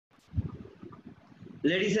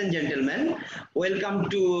Ladies and gentlemen, welcome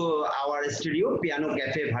to our studio, Piano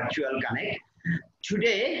Cafe Virtual Connect.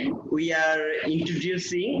 Today, we are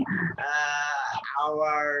introducing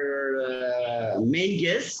our main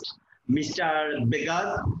guest, Mr.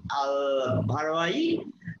 Begad Al-Bharawai.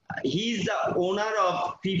 He is the owner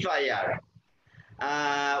of Fifa.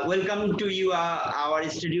 Welcome to you, our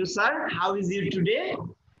studio, sir. How is you today?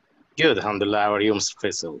 Good, alhamdulillah. How are you, Mr.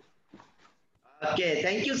 Faisal? Okay,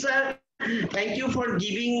 thank you, sir. Thank you for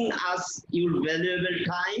giving us your valuable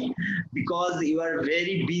time because you are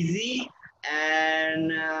very busy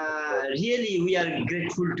and really we are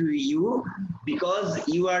grateful to you because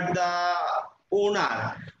you are the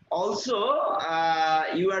owner. Also,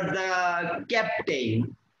 you are the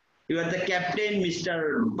captain. You are the captain,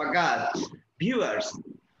 Mr. Begad. Viewers,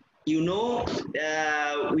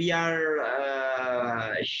 we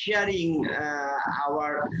are sharing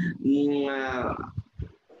our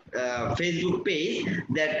Facebook page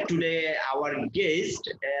that today our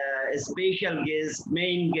guest, special guest,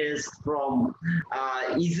 main guest from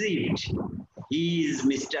Egypt, he is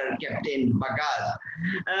Mr. Captain Begad.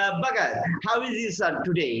 Begad, how is you, sir,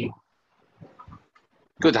 today?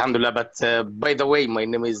 Good, alhamdulillah. But by the way, my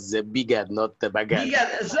name is Begad, not Begad.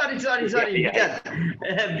 Begad, sorry, Begad.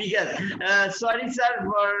 Begad. Sorry, sir,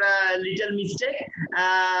 for a little mistake.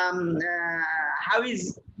 How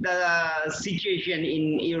is the situation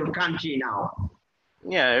in your country now?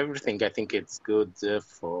 Yeah, everything. I think it's good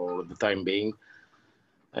for the time being.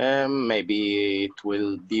 Maybe it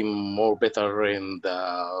will be more better in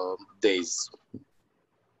the days.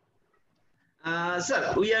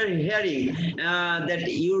 Sir, we are hearing that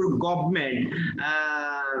your government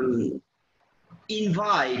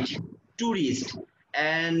invite tourists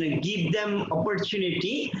and give them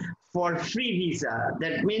opportunity for free visa.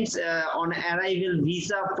 That means on arrival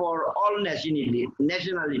visa for all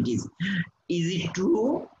nationalities. Is it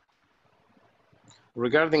true?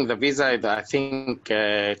 Regarding the visa, I think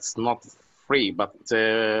it's not free, but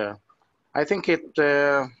I think it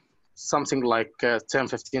something like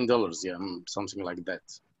 $10-15. Yeah, something like that.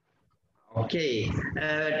 Okay,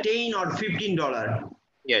 $10 or $15.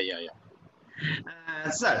 Yeah.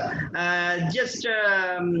 Sir, just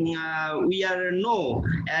we are know,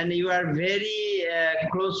 and you are very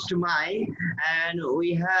close to mine, and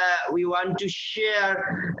we want to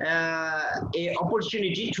share a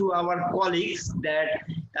opportunity to our colleagues that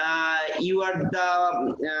you are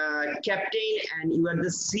the captain and you are the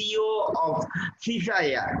CEO of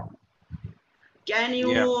FIFA. Can you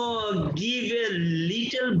give a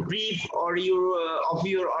little brief or of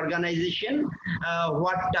your organization?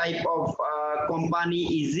 What type of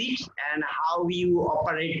company is it, and how you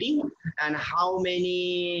operating, and how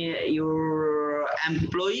many your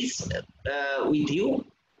employees with you?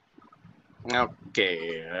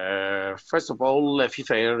 Okay. First of all,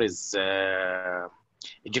 FIFA Air is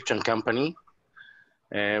Egyptian company.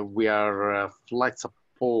 We are a flight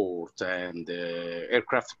support and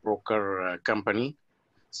aircraft broker company.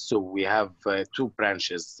 So we have two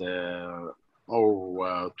branches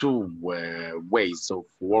or two ways of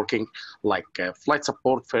working. Like flight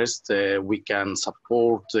support, first we can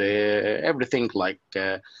support everything like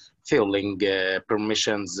fueling,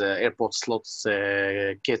 permissions, airport slots,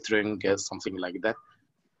 catering, something like that.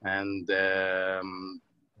 And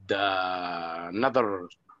another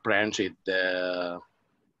branch is the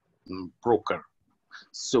broker.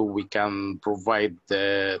 So we can provide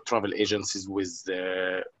the travel agencies with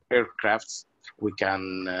aircrafts. We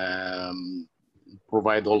can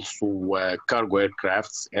provide also cargo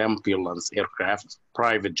aircrafts, ambulance aircraft,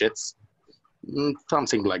 private jets,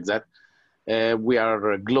 something like that. We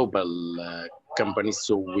are a global company,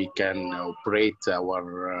 so we can operate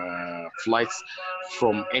our flights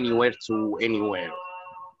from anywhere to anywhere.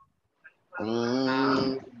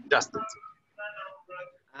 That's it.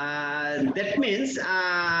 That means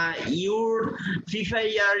your FIFA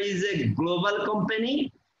is a global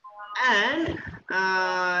company, and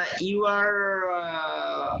you are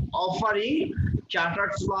offering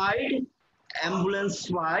chartered flight, ambulance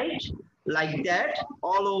flight, like that,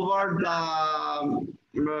 all over the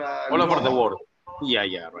All over the globe. world.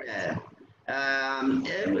 Yeah, right.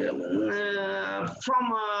 From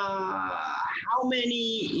how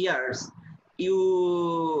many years you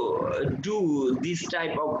do this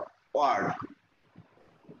type of work?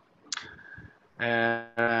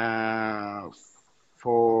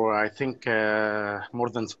 For I think more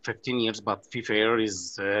than 15 years, but FIFA Air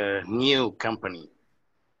is a new company.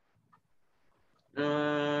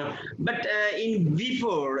 But in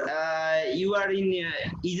before, you are in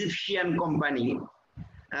Egyptian company,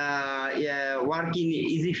 work in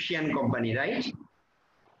Egyptian company, right?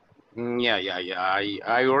 Yeah.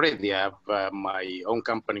 I already have my own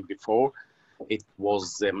company before. It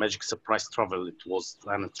was Magic Surprise Travel. It was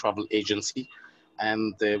a travel agency,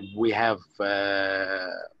 and we have a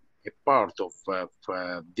part of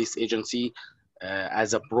this agency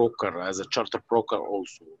as a broker, as a charter broker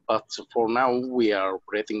also. But for now, we are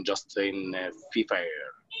operating just in FIFA.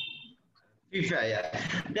 FIFA, yeah.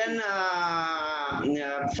 Then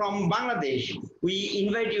from Bangladesh, we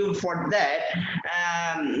invite you for that.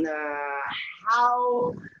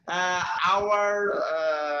 How our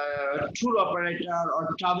tour operator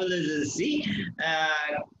or travel agency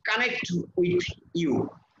connect with you?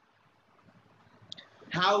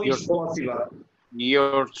 How Your it's possible?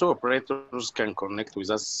 your tour operators can connect with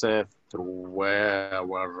us through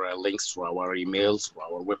our links, through our emails, through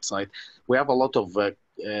our website. We have a lot of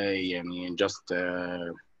يعني just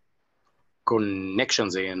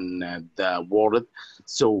connections in the world.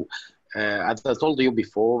 So, as I told you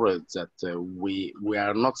before, that we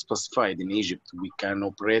are not specified in Egypt. We can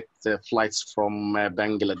operate flights from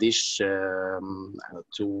Bangladesh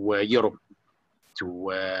to Europe, to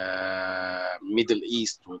Middle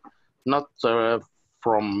East, not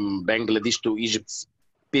from Bangladesh to Egypt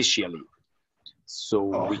specially.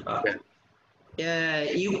 So Oh, we can,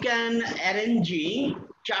 you can arrange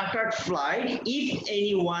chartered flight if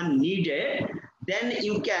anyone needed. Then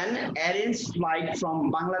you can arrange flight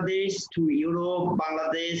from Bangladesh to Europe,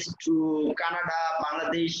 Bangladesh to Canada,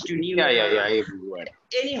 Bangladesh to New yeah, York, everywhere.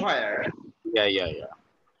 anywhere. Yeah.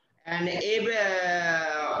 And if,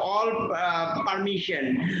 all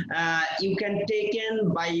permission you can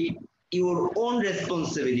taken by your own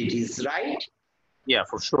responsibilities, right? Yeah,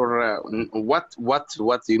 for sure. What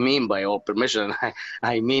do you mean by all permission?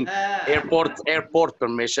 I mean Uh, airport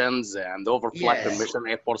permissions and overflight yes, permission,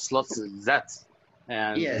 airport slots. That.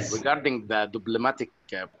 And yes. regarding the diplomatic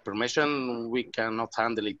permission, we cannot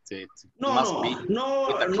handle it. It No, must be no,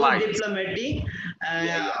 with the no client. diplomatic.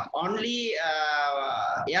 Yeah. Only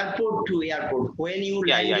airport to airport. When you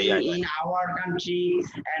landing Yeah. in our country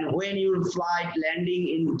and when you flight landing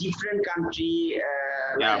in different country,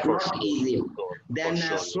 Yeah, like for not sure. easy. For Then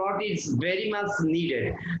sure. slot is very much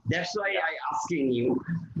needed. That's why Yeah. I asking you.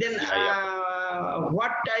 Then Yeah.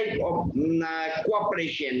 what type of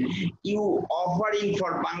cooperation you offering for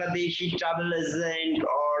Bangladeshi travel agent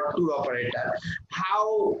or tour operator? How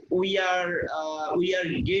we are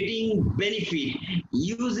getting benefit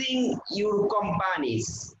using your companies?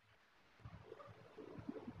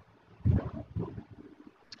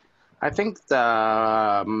 I think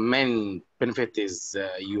the main benefit is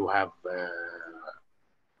you have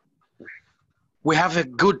we have a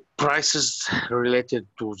good prices related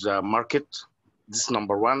to the market. This is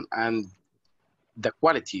number one, and the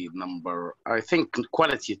quality number. I think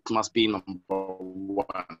quality it must be number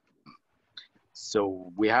one.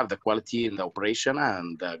 So we have the quality in the operation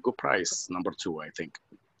and the good price number two. I think.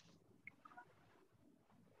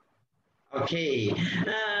 Okay,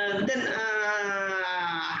 then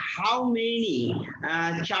how many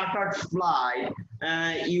chartered flight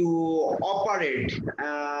you operate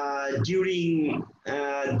during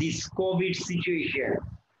this COVID situation?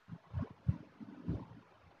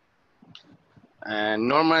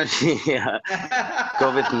 Normally, yeah,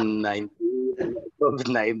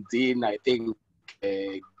 COVID-19, I think,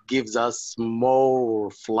 gives us more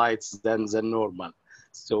flights than the normal.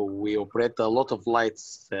 So we operate a lot of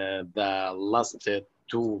flights the last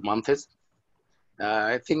 2 months.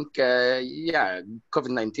 I think, yeah,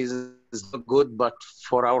 COVID-19 is not good, but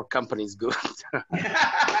for our company is good.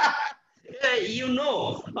 You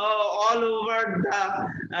know, all over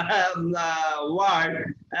the world,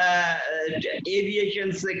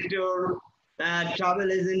 aviation sector,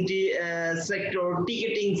 travel agency sector,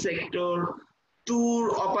 ticketing sector,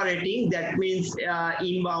 tour operating, that means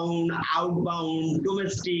inbound, outbound,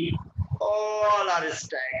 domestic, all are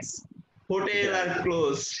stacks. Hotel Yeah, are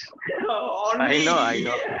closed. I only, know.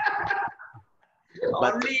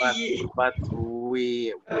 But but only. but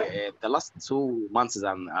we the last 2 months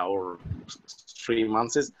and our 3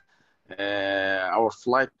 months, our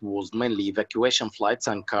flight was mainly evacuation flights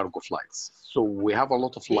and cargo flights. So we have a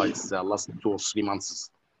lot of flights the last 2 or 3 months.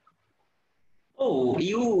 Oh,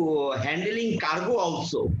 you handling cargo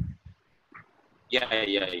also. Yeah.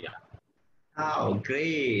 Oh,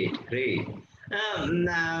 great, great.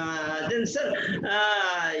 Then, sir,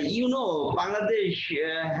 you know, Bangladesh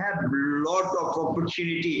have lot of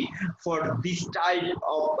opportunity for this type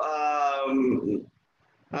of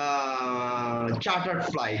chartered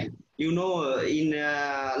flight. You know, in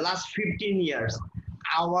last 15 years,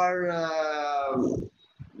 our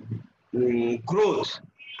growth,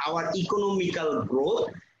 our economical growth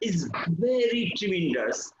is very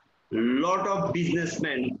tremendous. lot of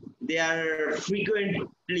businessmen, they are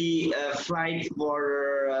frequently flight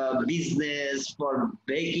for business, for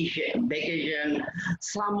vacation.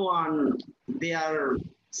 Someone, they are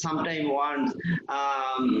sometime want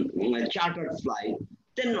a chartered flight.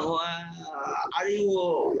 Then are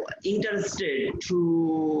you interested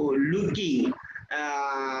to looking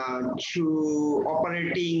to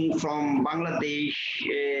operating from Bangladesh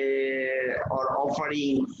or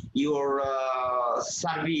offering your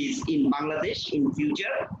service in Bangladesh in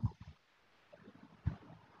future?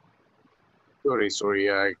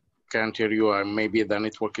 Sorry, I can't hear you. Maybe the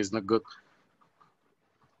network is not good.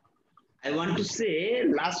 I want to say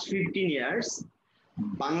last 15 years,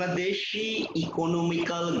 Bangladeshi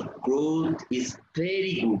economical growth is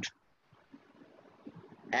very good.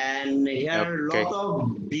 And here a Okay. lot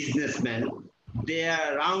of businessmen, they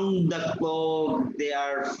are around the globe, they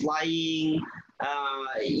are flying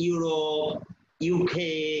Europe, UK,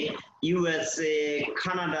 USA,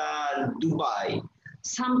 Canada, Dubai.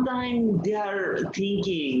 Sometimes they are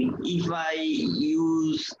thinking if I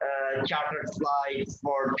use a chartered flight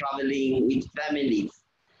for traveling with families,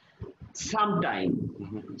 sometime.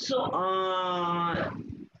 So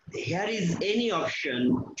here is any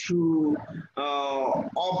option to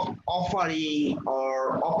offering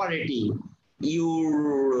or operating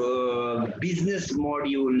your business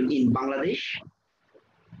module in Bangladesh?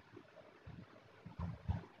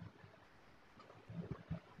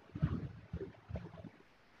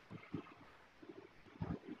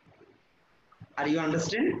 Are you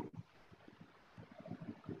understand?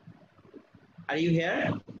 Are you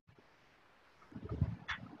here?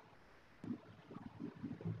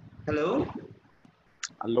 Hello?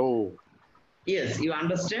 Hello. Yes, you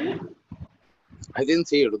understand? I didn't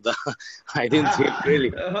hear the. I didn't hear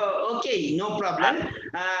really. Okay, no I, problem.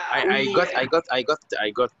 I We got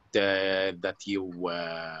that you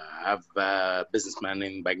have a businessman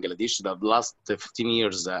in Bangladesh. The last 15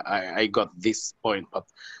 years, I got this point, but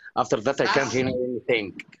after that, I can't last hear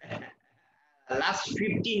anything. last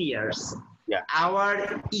 15 years, Yeah.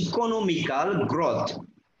 our economical growth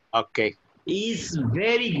Okay. is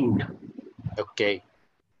very good. Okay.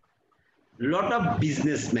 Lot of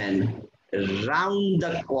businessmen round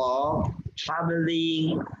the clock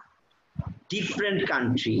traveling different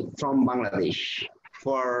country from Bangladesh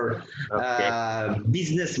for Okay.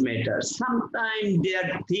 business matters. Sometimes they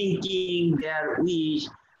are thinking their wish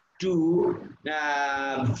to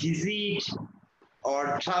visit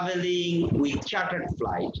or traveling with chartered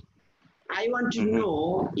flight. I want to Mhm.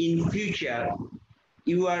 know in future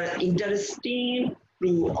you are interested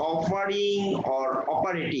to offering or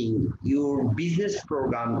operating your business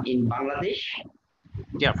program in Bangladesh?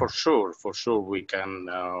 Yeah, for sure. For sure, we can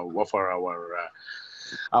offer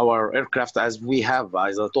our aircraft as we have,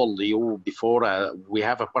 as I told you before. We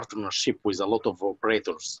have a partnership with a lot of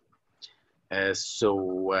operators. So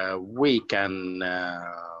we can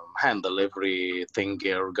handle everything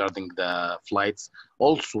regarding the flights.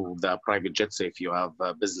 Also, the private jets, if you have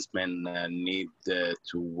businessmen need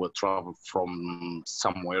to travel from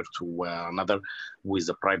somewhere to another with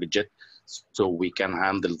a private jet, so we can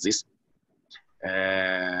handle this.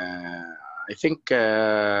 I think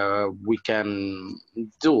we can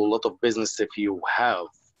do a lot of business if you have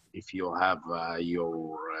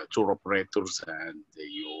your tour operators and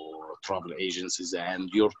your travel agencies and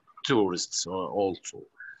your tourists also.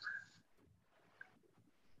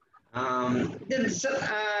 Then, sir,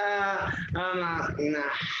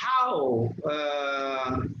 how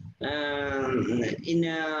in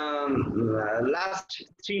last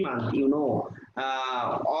 3 months,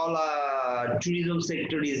 all tourism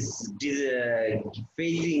sector is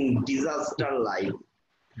facing disaster like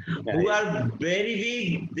Yeah, who yeah. are very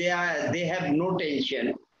big, they have no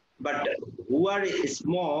tension, but who are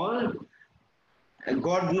small,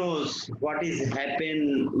 God knows what is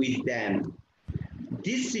happen with them.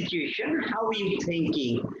 This situation, how are you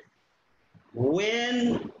thinking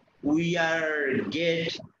when we are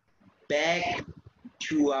get back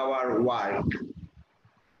to our work?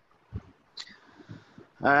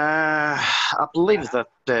 I believe that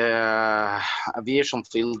the aviation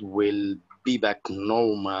field will be back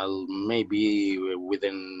normal maybe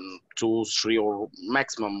within 2, 3, or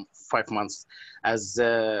maximum 5 months, as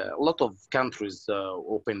a lot of countries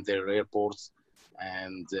open their airports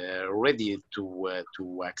and ready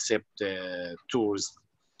to accept tourists.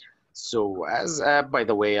 So, as by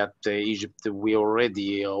the way, at Egypt, we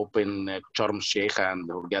already open Sharm Sheikh and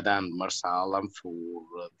Hurghada and Marsa Alam for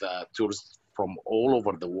the tourists from all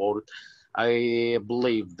over the world. I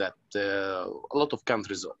believe that a lot of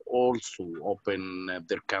countries also open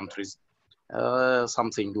their countries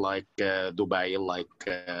something like Dubai, like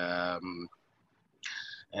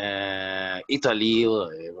Italy,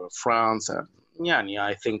 France. Yeah,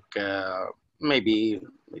 I think maybe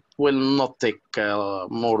it will not take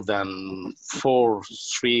more than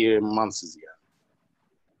 3 months. Yeah.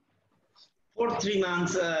 For 3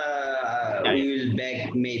 months, Yeah, we yeah. will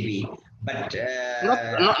back maybe, but Not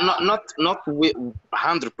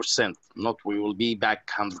 100%. Not we will be back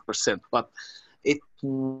 100%, but it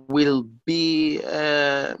will be.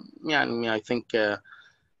 Yeah, I think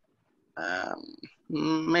um,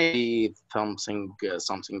 maybe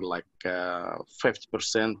something like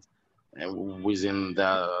 50% within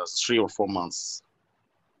the 3 or 4 months.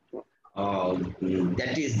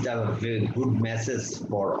 that is the very good message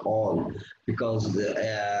for all, because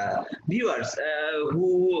viewers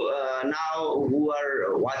who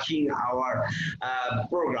are watching our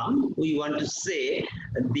program, we want to say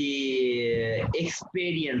the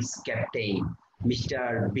experienced captain,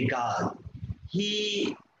 Mr. Begad.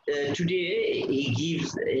 He today he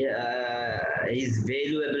gives his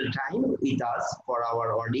valuable time with us for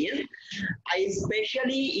our audience. I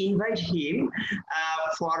especially invite him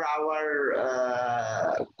for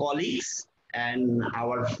our colleagues and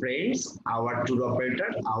our friends, our tour operator,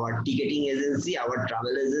 our ticketing agency, our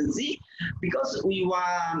travel agency, because we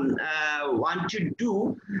want to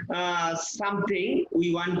do something.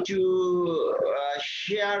 We want to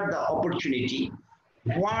share the opportunity.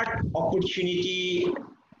 What opportunity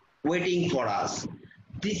waiting for us?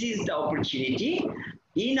 This is the opportunity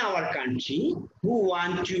in our country who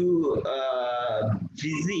want to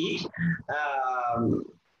visit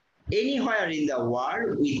anywhere in the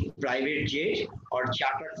world with private jet or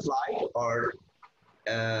chartered flight or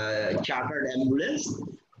chartered ambulance.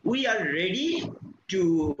 We are ready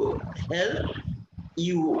to help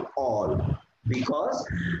you all, because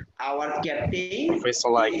our captain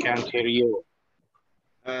Faisal, I can't hear you.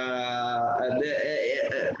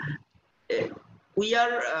 the, we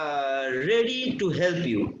are ready to help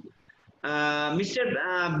you. Mr.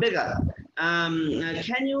 Begad,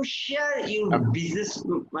 can you share your Um,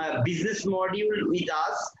 business module with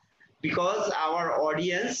us? Because our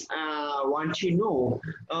audience want to know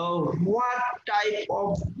what type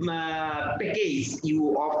of package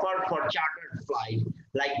you offer for chartered flight,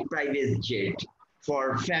 like private jet,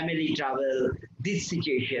 for family travel, this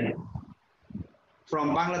situation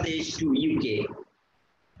from Bangladesh to UK.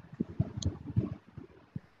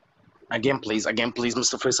 again, please,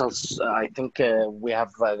 Mr. Faisal. I think we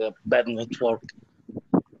have a bad network.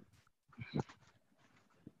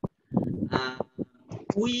 Uh,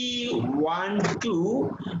 we want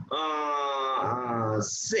to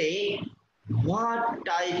say what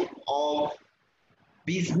type of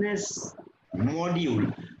business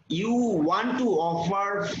module you want to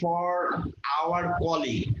offer for our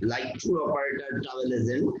colleague, like tour operator, travel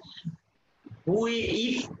agent, who,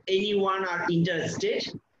 if anyone are interested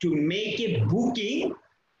to make a booking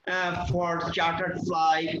for chartered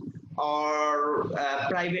flight or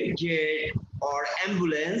private jet or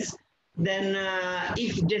ambulance, then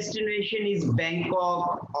if destination is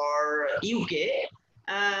Bangkok or UK,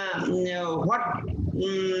 what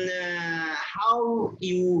how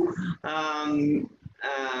you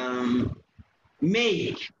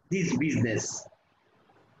make this business,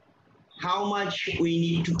 how much we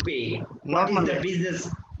need to pay, what is the Normally, business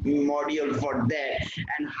module for that,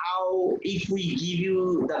 and how, if we give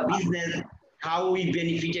you the business, how we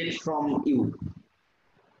benefited from you.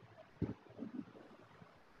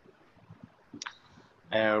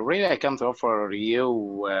 really, I can't offer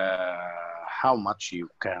you how much you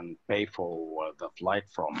can pay for the flight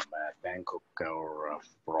from Bangkok or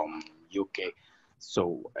from UK.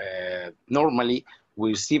 So normally we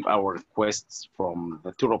receive our requests from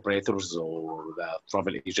the tour operators or the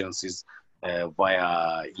travel agencies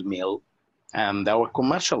via email, and our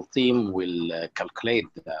commercial team will calculate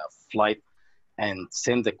the flight and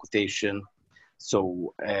send the quotation.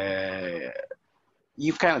 So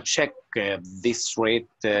you can check this rate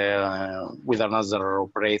with another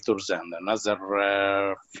operators and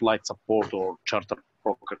another flight support or charter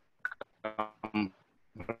broker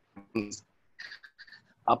companies.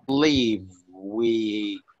 I believe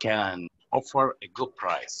we can offer a good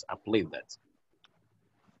price. I believe that.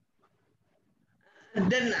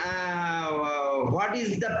 Then what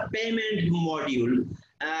is the payment module?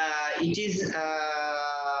 It is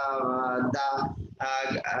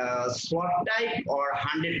the swap type or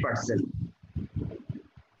 100%?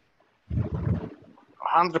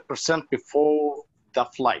 100% before the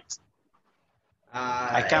flight.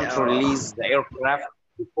 I can't Or release the aircraft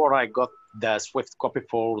before I got the Swift copy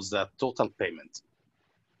for the total payment.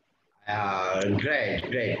 Great,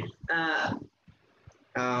 great.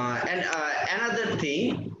 And another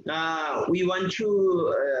thing, we want to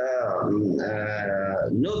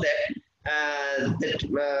know that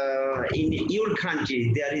in your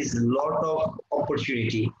country there is a lot of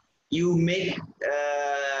opportunity. You make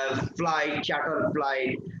charter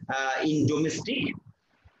flight in domestic.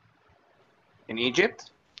 In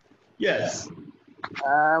Egypt, Yes.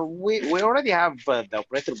 we already have the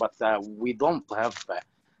operator, but we don't have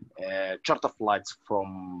charter flights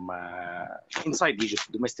from inside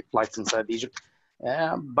Egypt, domestic flights inside Egypt.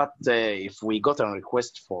 But if we got a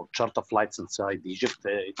request for charter flights inside Egypt,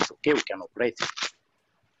 it's okay, we can operate it.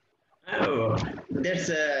 Oh, that's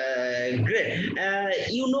great.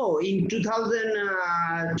 In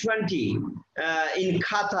 2020, in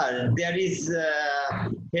Qatar, there is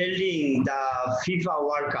holding the FIFA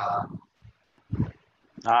World Cup.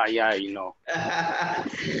 Yeah, you know.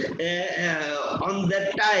 On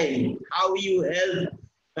that time, how you help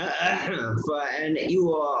and you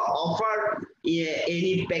offer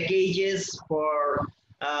any packages for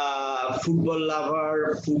football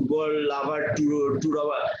lover to our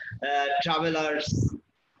travelers.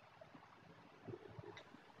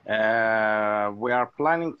 We are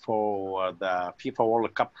planning for the FIFA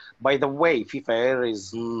World Cup. By the way, FIFA Air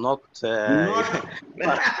is not. Not Yeah,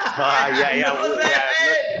 know we are not.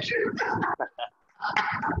 that.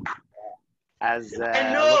 As I a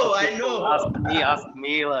lot know, of I people know. ask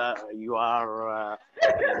me, you are a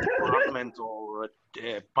department or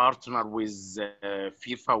a partner with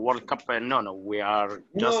FIFA World Cup? No, we are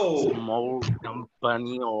just No. small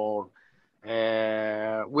company, or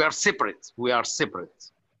we are separate. We are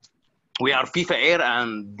separate. We are FIFA Air,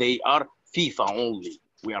 and they are FIFA only.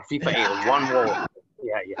 We are FIFA Air, one word.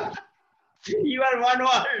 Yeah. You are one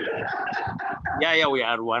word. Yeah, we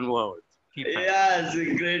are one word. FIFA. Yes,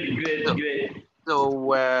 great, So, great, great.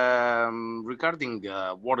 regarding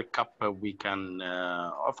World Cup, we can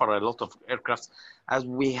offer a lot of aircrafts, as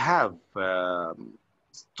we have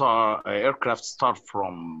aircraft start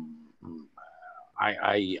from.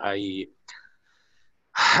 I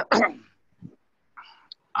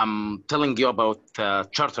I'm telling you about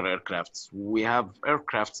charter aircrafts. We have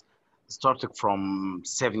aircrafts starting from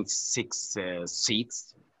 76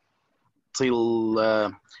 seats till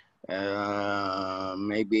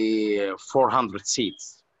maybe 400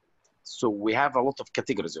 seats. So we have a lot of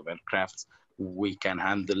categories of aircraft we can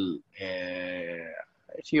handle.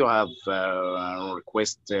 If you have a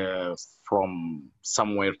request from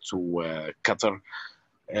somewhere to Qatar,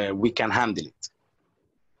 we can handle it.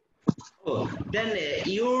 Oh, then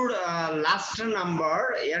your last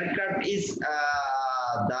number aircraft is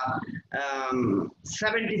the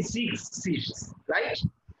 76 seats, right?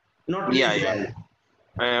 Not Yeah, less yeah. than.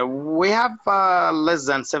 We have less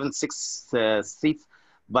than 76 seats,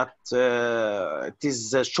 but it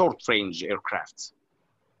is a short range aircraft.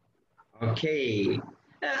 Okay.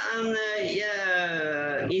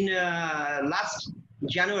 Yeah, in last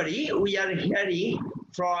January, we are hearing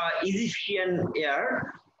from Egyptian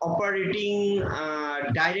Air operating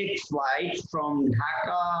direct flights from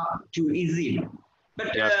Dhaka to Egypt.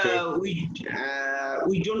 But Yeah, okay.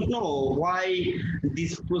 we don't know why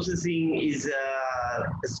this processing is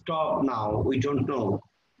stopped now. We don't know.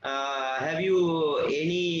 Have you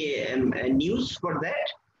any news for that?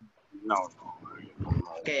 No, I don't know.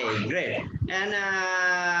 Okay, great. And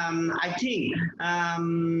I think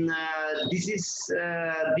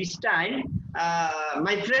this time,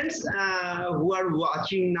 my friends who are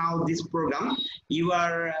watching now this program, you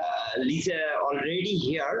are already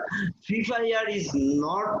here. FIFA Air is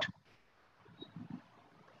not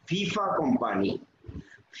FIFA company.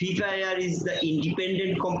 FIFA Air is the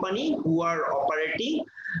independent company who are operating.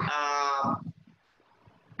 Uh,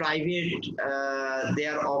 Private, they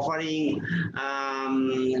are offering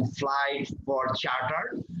flight for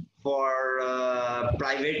charter, for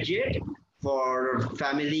private jet, for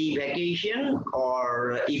family vacation,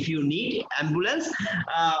 or if you need ambulance.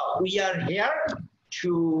 We are here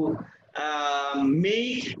to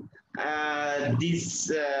make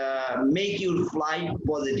your flight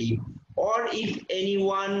positive, or if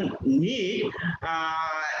anyone need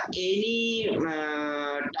any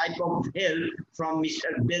type of help from Mr.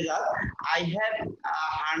 Begad, I have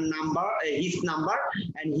his number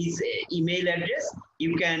and his email address.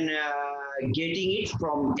 You can getting it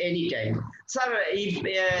from any time. Sir, if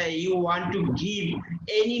you want to give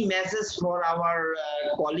any message for our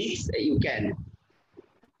colleagues, you can.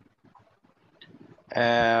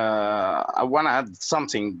 I want to add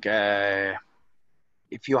something.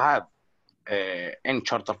 If you have any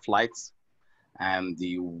charter flights and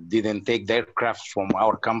you didn't take the aircraft from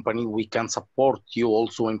our company, we can support you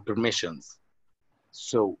also in permissions.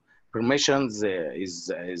 So permissions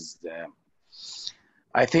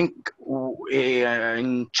I think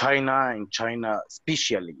in China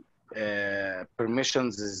especially,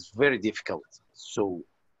 permissions is very difficult. So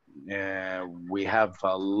we have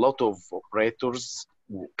a lot of operators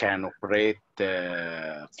who can operate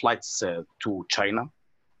flights to China.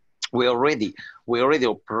 We already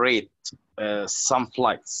operate some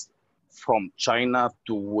flights from China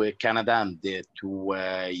to Canada and to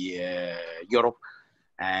Europe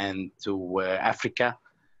and to Africa.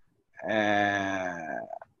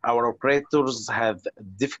 Our operators have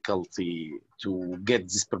difficulty to get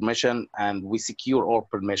this permission, and we secure all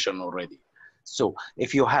permission already. So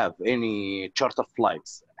if you have any charter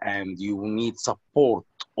flights and you need support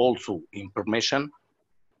also in permission,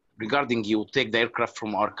 regarding you take the aircraft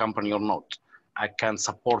from our company or not, I can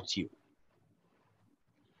support you.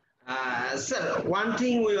 Sir, one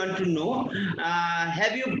thing we want to know,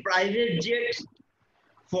 have you private jet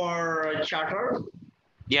for charter?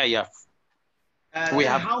 Yeah. We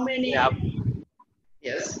have how many?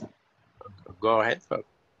 Yes. Go ahead.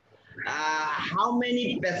 How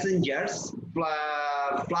many passengers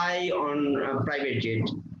fly on private jet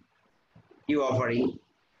you offering?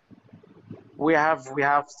 We have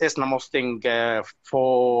Cessna Mustang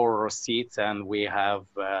 4 seats, and we have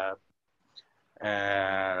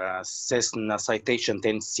Cessna Citation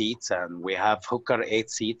 10 seats, and we have Hawker 8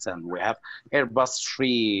 seats, and we have Airbus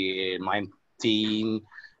 319.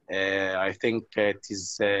 I think it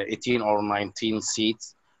is 18 or 19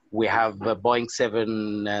 seats. We have Boeing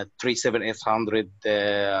 737-800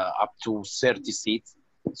 up to 30 seats.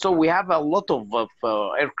 So we have a lot of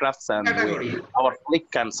aircrafts, and our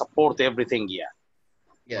fleet can support everything here.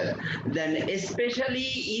 Yeah. Then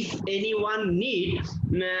especially if anyone needs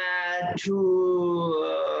to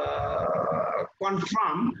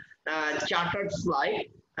confirm chartered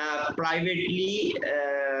flight privately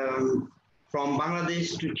from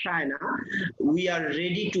Bangladesh to China, we are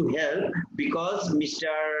ready to help because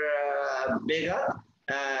Mr. Begad,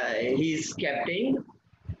 he is captain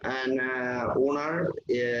and owner,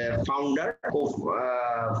 founder of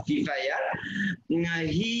FIFA Air.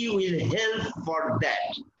 He will help for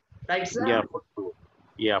that. Right, sir? Yeah, for sure.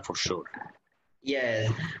 Yeah, for sure.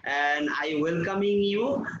 Yes, and I welcoming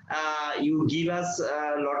you. You give us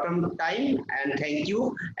a lot of time, and thank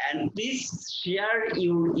you. And please share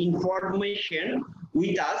your information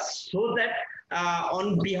with us so that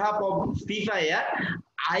on behalf of FIFA Air,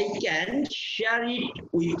 I can share it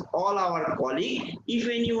with all our colleagues. If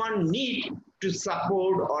anyone need to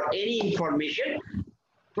support or any information,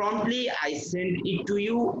 promptly I send it to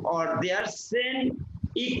you, or they are send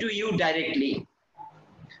it to you directly.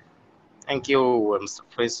 Thank you, Mr.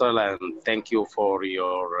 Faisal, and thank you for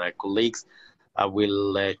your colleagues. I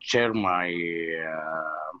will share my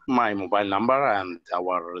my mobile number and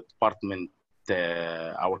our department,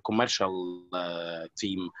 our commercial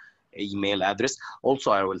team email address.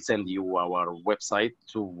 Also, I will send you our website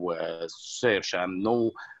to search and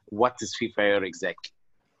know what is FIFA Air exactly.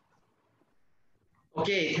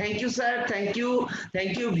 Okay, thank you, sir. Thank you,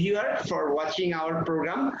 viewer, for watching our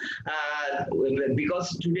program.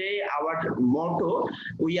 Because today our motto,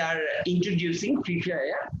 we are introducing FIFA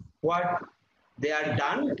Air, what they are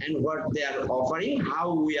done and what they are offering,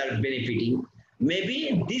 how we are benefiting.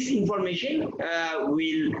 Maybe this information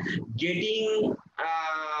will getting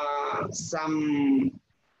some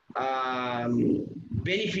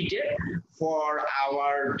benefited for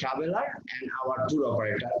our traveler and our tour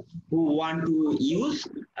operator who want to use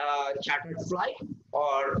chartered flight,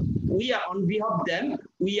 or we are on behalf of them,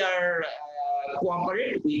 we are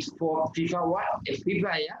cooperate with FIFA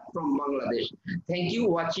from Bangladesh. Thank you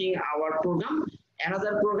watching our program.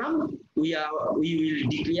 Another program we will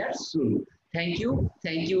declare soon. Thank you,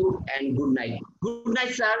 and good night. Good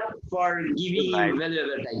night, sir, for giving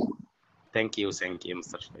valuable time. Thank you,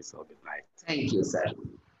 Mr. Faisal. Good night. Thank you, sir.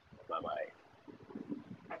 Bye-bye.